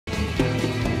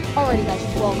Alrighty guys,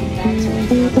 welcome back to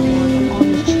another one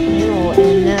on the channel,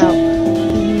 and now,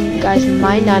 you guys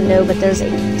might not know, but there's a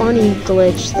funny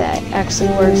glitch that actually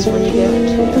works when you go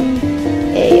into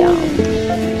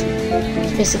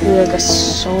it's basically like a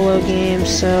solo game.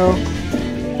 So,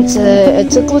 it's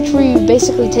a glitch where you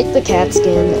basically take the cat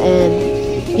skin, and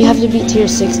you have to be tier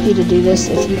 60 to do this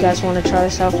if you guys want to try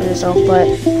this out for yourself. But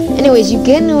anyways, you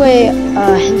get into a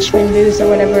henchman booth or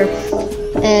whatever,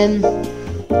 and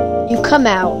you come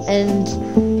out and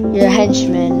you're a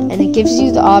henchman, and it gives you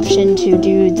the option to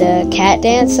do the cat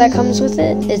dance that comes with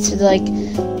it. It's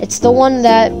the one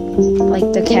that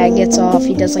like the cat gets off.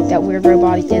 He does like that weird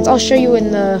robotic dance. I'll show you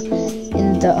in the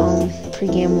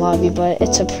pre-game lobby, but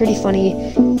it's a pretty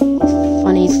funny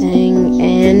thing.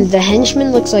 And the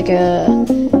henchman looks like a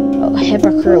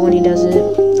hypocrite when he does it.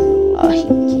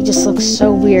 He just looks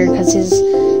so weird because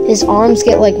his arms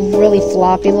get like really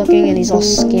floppy looking, and he's all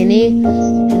skinny,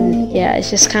 and yeah, it's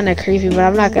just kind of creepy. But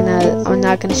I'm not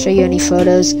gonna show you any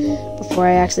photos before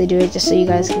I actually do it, just so you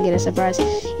guys can get a surprise.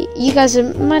 You guys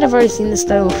might have already seen this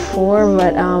though before,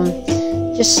 but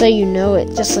just so you know,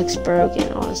 it just looks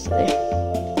broken, honestly.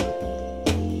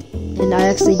 And I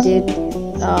actually did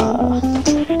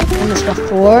this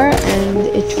before, and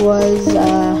it was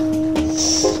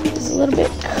a little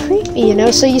bit creepy, you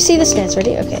know. So you see this dance,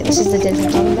 ready? Okay, this is the dance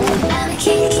I'm talking about.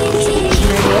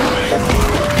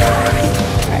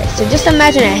 Alright, so just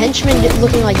imagine a henchman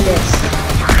looking like this.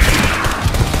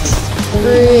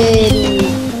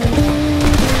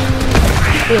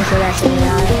 Pretty sure that's an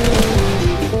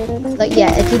AI. Like,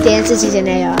 yeah, if he dances, he's an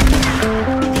AI.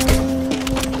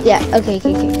 Yeah, okay,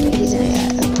 he's an AI.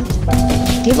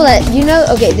 Okay. People that, you know,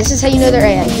 okay, this is how you know they're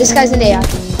AI. This guy's an AI.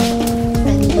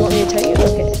 And you want me to tell you?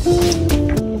 Okay.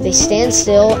 If they stand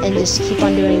still and just keep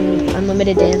on doing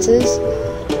unlimited dances,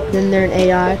 then they're an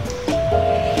AI.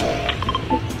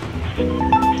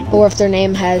 Or if their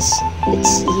name has,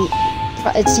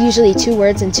 it's usually 2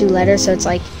 words and 2 letters, so it's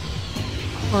like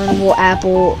Carnival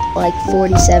Apple like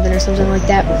 47 or something like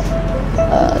that.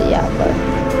 Yeah, but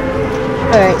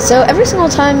alright, so every single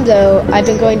time though I've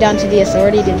been going down to the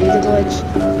authority to do the glitch,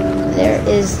 there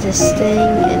is this thing,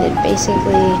 and it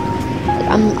basically, like,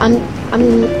 I'm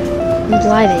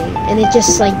gliding, and it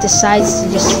just like decides to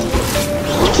just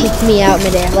kick me out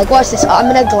midair. Like, watch this. I'm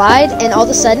gonna glide, and all of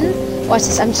a sudden, watch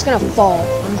this. I'm just gonna fall.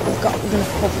 I'm gonna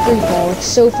free fall, like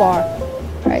so far.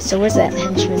 All right. So where's that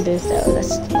henchman booth though?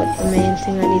 That's what the main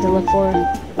thing I need to look for.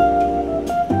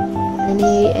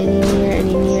 Any near.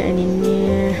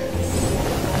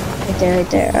 Right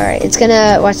there. All right. It's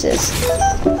gonna, watch this.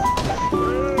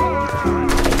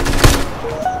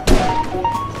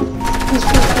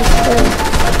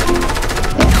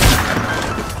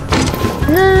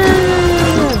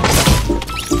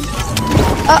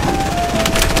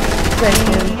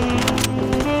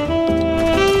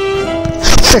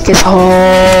 Frickin'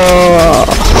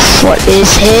 what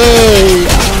is he?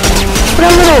 What a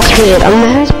little kid, I'm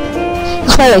mad.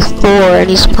 He's probably like 4, and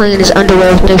he's playing in his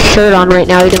underwear with no shirt on right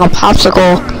now, eating a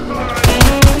popsicle.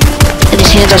 And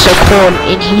his hands are so cold,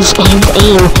 and his aim.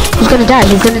 He's gonna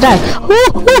die.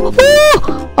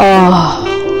 Oh,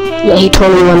 yeah, he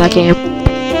totally won that game.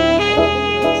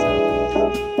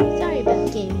 Sorry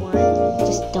about game 1.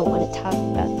 Just don't want to talk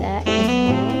about that.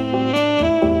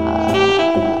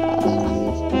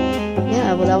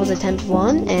 Yeah, well, that was attempt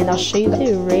 1, and I'll show you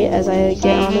 2 right as I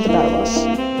get onto the battle bus.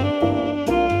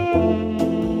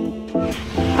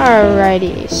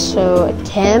 Alrighty, so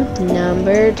attempt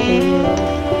number 2.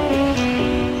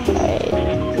 Alright,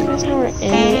 you guys know where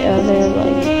any other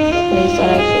like place that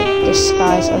I could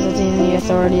disguise other than the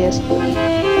authority is?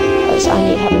 Because I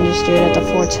need help to just do it at the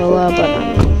Fortilla, but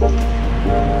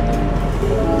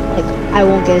like, I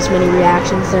won't get as many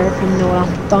reactions there, if you know what I'm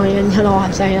saying. You know what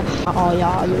I'm saying? Oh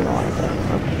yeah, you know what I'm saying.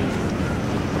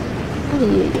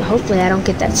 Hopefully I don't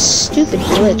get that stupid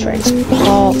glitch right.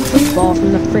 Fall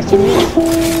from the freaking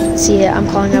air. See it, I'm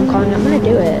calling, I'm gonna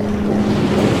do it.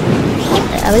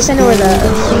 At least I know where the,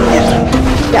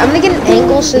 yeah, I'm gonna get an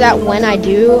angle so that when I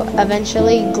do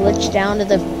eventually glitch down to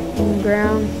the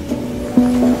ground,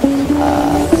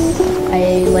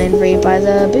 I land right by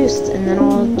the boost, and then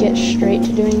I'll get straight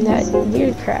to doing that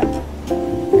weird crap.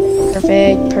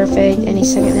 Perfect, any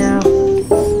second now.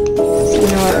 You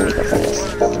know what, let me go for this.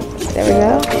 There we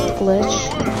go, glitch.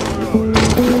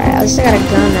 Alright, at least I got a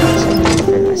gun now, so I can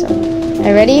defend myself.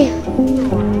 Alright, ready?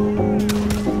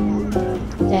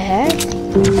 The heck?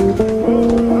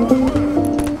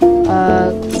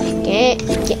 Get.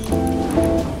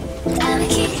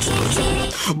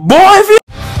 Boy, if you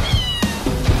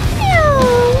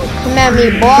come at me,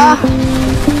 boy.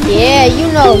 Yeah, you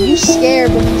know, you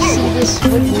scared when you see this.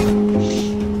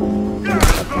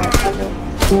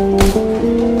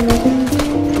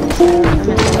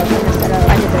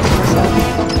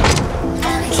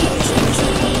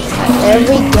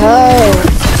 Yo.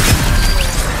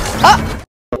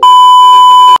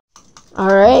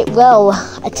 Alright, well,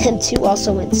 attempt 2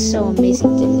 also went so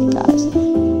amazing, didn't it, guys?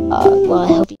 Well, I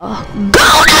hope you go to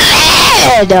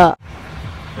bed!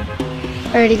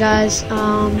 Alrighty, guys,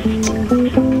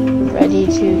 ready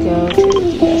to go to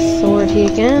the authority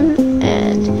again,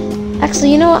 and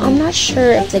actually, you know what, I'm not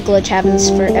sure if the glitch happens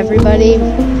for everybody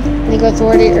when they go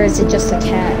authority, or is it just the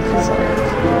cat, because, like,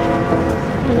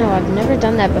 I don't know, I've never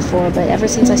done that before, but ever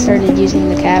since I started using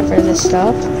the cat for this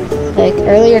stuff, like,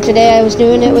 earlier today I was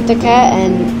doing it with the cat,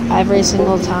 and every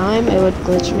single time it would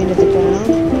glitch me to the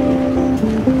ground.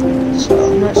 So,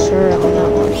 I'm not sure on that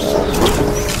one,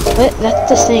 but that's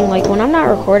the thing, like, when I'm not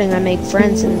recording, I make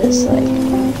friends in this, like,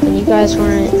 when you guys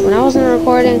weren't, when I wasn't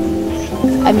recording,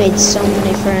 I made so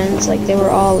many friends, like, they were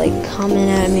all, like, coming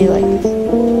at me, like,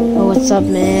 oh, what's up,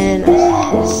 man,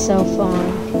 it's so fun,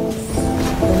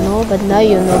 you know, but now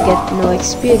you don't get no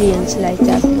experience like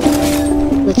that.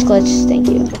 Glitch, thank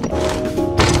you, okay.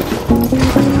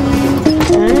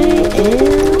 Alright,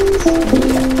 and...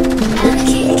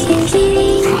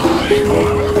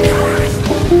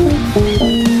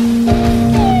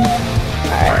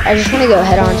 I just want to go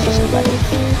head on to somebody.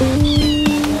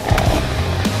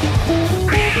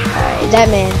 Alright, that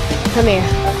man. Come here.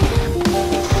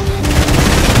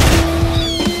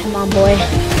 Come on, boy.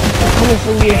 I'm coming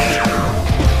for you.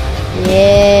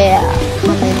 Yeah.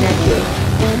 Coming at you.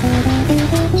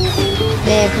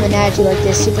 Man, coming at you like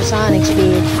this supersonic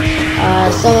speed.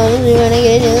 Some of you wanna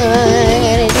get it.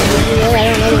 I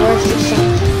don't know the words to the song.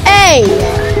 Hey!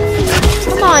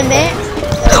 Come on, man.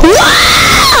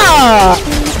 Wow!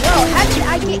 How did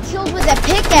I get killed with a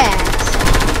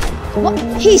pickaxe? What?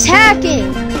 He's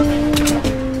hacking!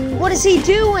 What is he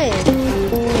doing?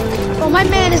 Oh, my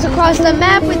man is across the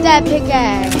map with that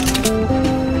pickaxe!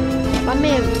 My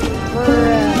man,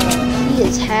 bruh, he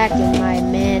is hacking. My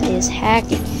man is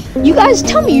hacking. You guys,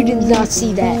 tell me you did not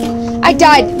see that. I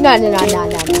died. No.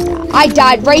 I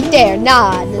died right there.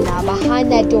 Nah,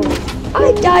 behind that door.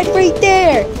 I died right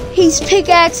there. He's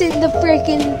pickaxing the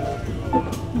freaking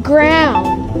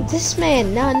ground. This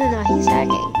man, no, he's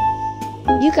hacking.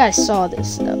 You guys saw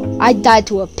this, though. I died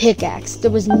to a pickaxe.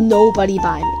 There was nobody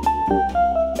by me.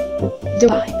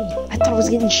 I thought I was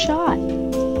getting shot.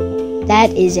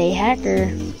 That is a hacker.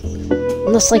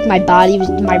 Unless, like, my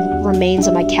remains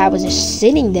of my cat was just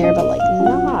sitting there, but, like,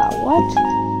 nah, what?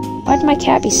 Why'd my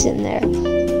cat be sitting there? I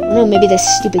don't know, maybe this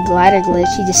stupid glider glitch.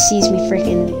 He just sees me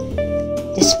freaking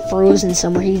just frozen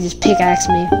somewhere. He just pickaxed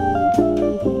me.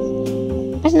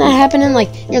 Isn't that happening, like,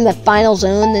 you're in the final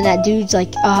zone, then that dude's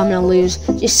like, oh, I'm gonna lose.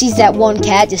 Just sees that one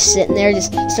cat just sitting there,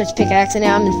 just starts pickaxing it.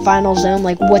 I'm in final zone,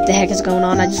 like, what the heck is going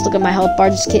on? I just look at my health bar,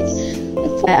 just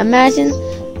imagine,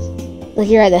 like,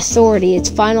 you're at the authority, it's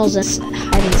final zone,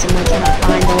 hiding somewhere trying to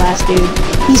find the last dude.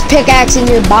 He's pickaxing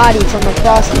your body from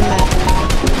across the map.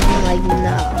 I'm like,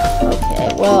 no. Okay,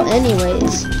 well,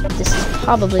 anyways, this is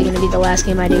probably gonna be the last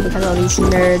game I do because all these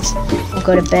nerds will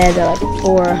go to bed at, like,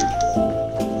 4.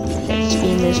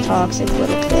 Being those toxic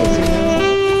little kids,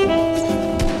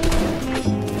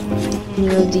 you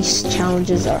know, these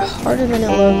challenges are harder than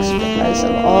it looks because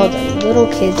of all the little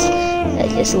kids that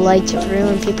just like to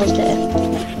ruin people's day.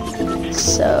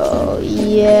 So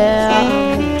yeah,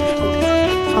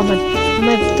 my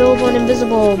build went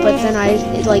invisible, but then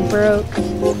it like broke.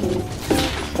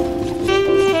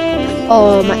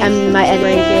 Oh, my head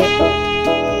break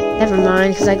it. Never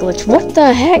mind, because I glitched. What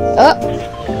the heck? Oh.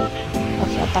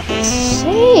 About to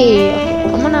say, okay,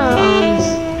 I'm gonna,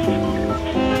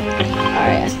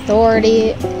 alright,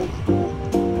 authority.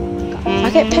 I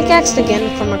get pickaxed again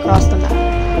from across the map.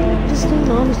 What is going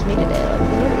on with me today? Like,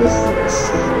 what is this?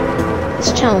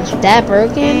 This challenge that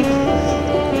broken?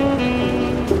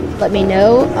 Let me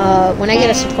know. When I get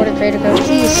a supporter creator code,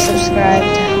 please subscribe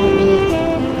to help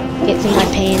me get through my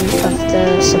pain of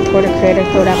the supporter creator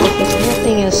code application. That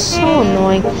thing is so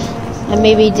annoying.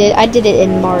 I did it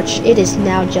in March. It is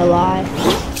now July.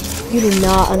 You do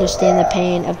not understand the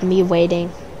pain of me waiting.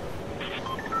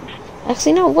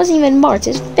 Actually, no, it wasn't even March.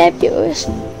 It's February. It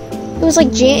was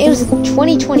like it was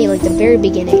 2020, like the very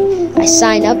beginning. I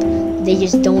sign up, they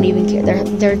just don't even care.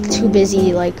 They're too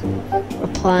busy like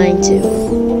replying to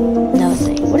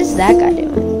nothing. What is that guy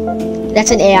doing?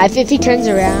 That's an AI. If he turns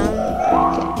around,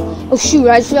 okay. Oh shoot!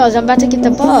 I just realized I'm about to get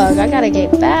the bug. I gotta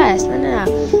get fast. No.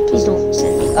 Please don't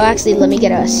send me. Oh, actually, let me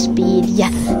get a speed. Yeah,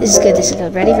 this is good.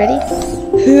 Ready? Oh.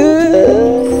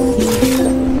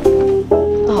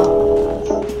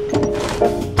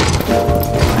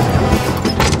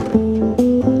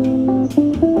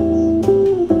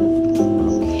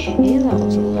 Okay, that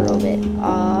was a little bit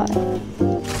odd.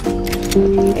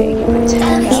 Okay, get my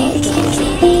tag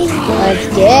out.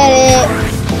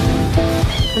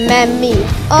 at me.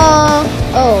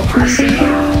 Oh, I see you.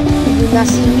 You do not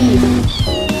see me.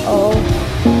 Oh.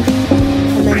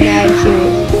 And then now here.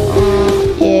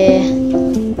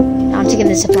 Yeah. I'm taking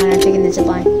the zipline. I'm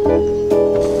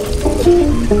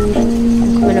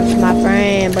coming up to my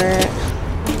friend, bruh.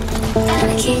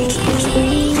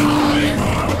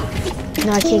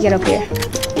 No, I can't get up here.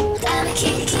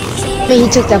 Man, he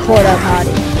took that port up,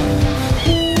 hottie.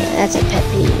 Yeah, that's a pet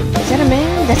peeve. Is that a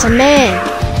man? That's a man.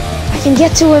 I can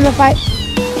get to him if I...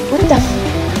 What the f...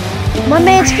 My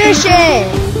man's fishing!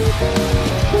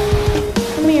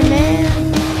 Come here, man.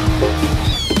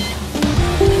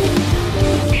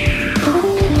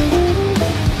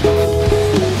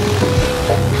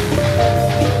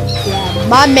 Yeah,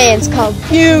 my man's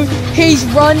confused. He's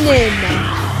running.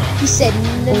 He said,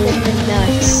 no,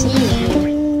 he sees me.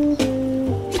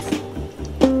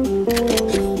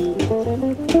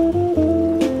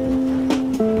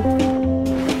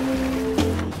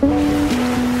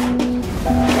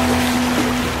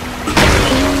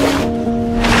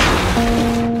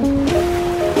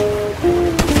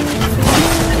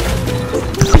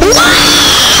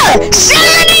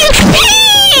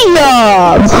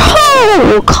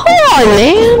 Bro, come on,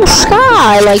 man.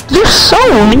 Sky, like, you're so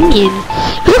mean.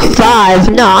 You're 5.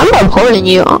 No, I'm reporting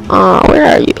you. Where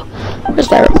are you? Where's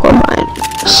that report button?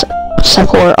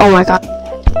 Support. Oh my god.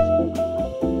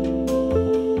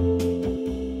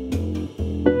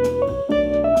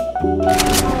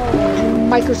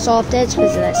 Microsoft Edge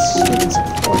because of that stupid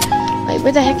support. Wait,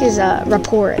 where the heck is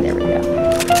report? There we go.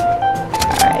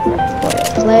 Alright, report a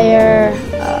player.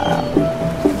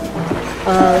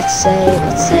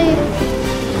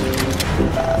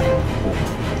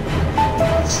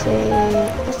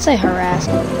 Let's say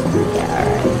harassment. Yeah,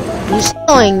 alright. You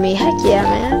stealing me? Heck yeah,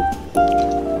 man.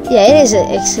 Yeah, it is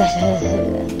accept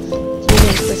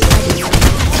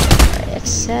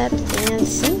and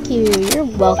thank you. You're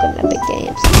welcome, Epic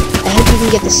Games. I hope you can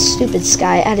get this stupid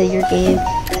Sky out of your game,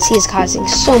 as he is causing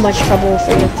so much trouble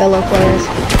for your fellow players.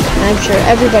 And I'm sure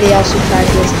everybody else who tries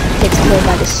this gets killed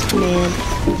by this man.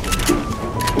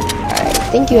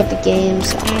 Thank you, Epic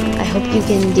Games. I hope you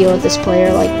can deal with this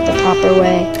player like the proper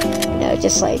way. You know,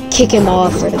 just like kick him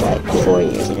off for like 4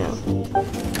 years, you know.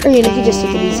 Or you know, you can just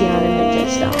take it easy on him and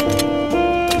just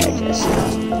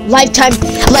lifetime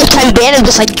ban him,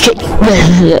 just like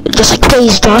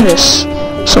Clay's daughters.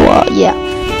 So yeah.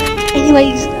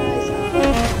 Anyways, guys,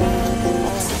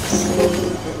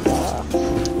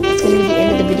 that's gonna be the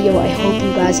end of the video. I hope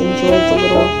you guys enjoyed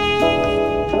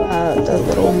the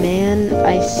little man.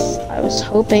 I was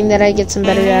hoping that I get some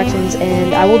better reactions,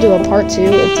 and I will do a part 2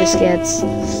 if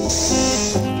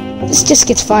this just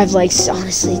gets 5 likes.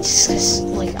 Honestly, just because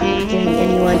like I'm not getting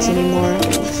any likes anymore.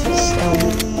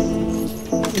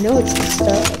 You know, it's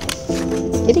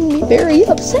getting me very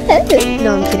upset. No, I'm kidding.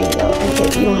 No, I'm kidding.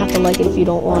 You don't have to like it if you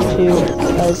don't want to,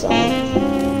 because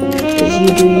you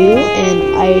do you,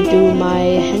 and I do my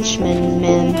henchman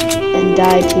man, and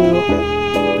die to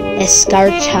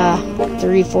Escarcha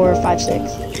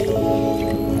 3456.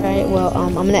 Alright, well,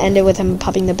 I'm gonna end it with him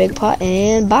popping the big pot,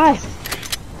 and bye.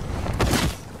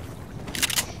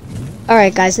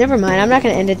 Alright, guys, never mind. I'm not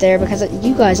gonna end it there because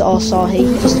you guys all saw he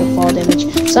just took fall damage.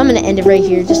 So I'm gonna end it right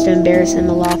here just to embarrass him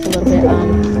a little bit.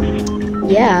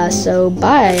 Yeah, so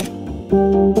bye.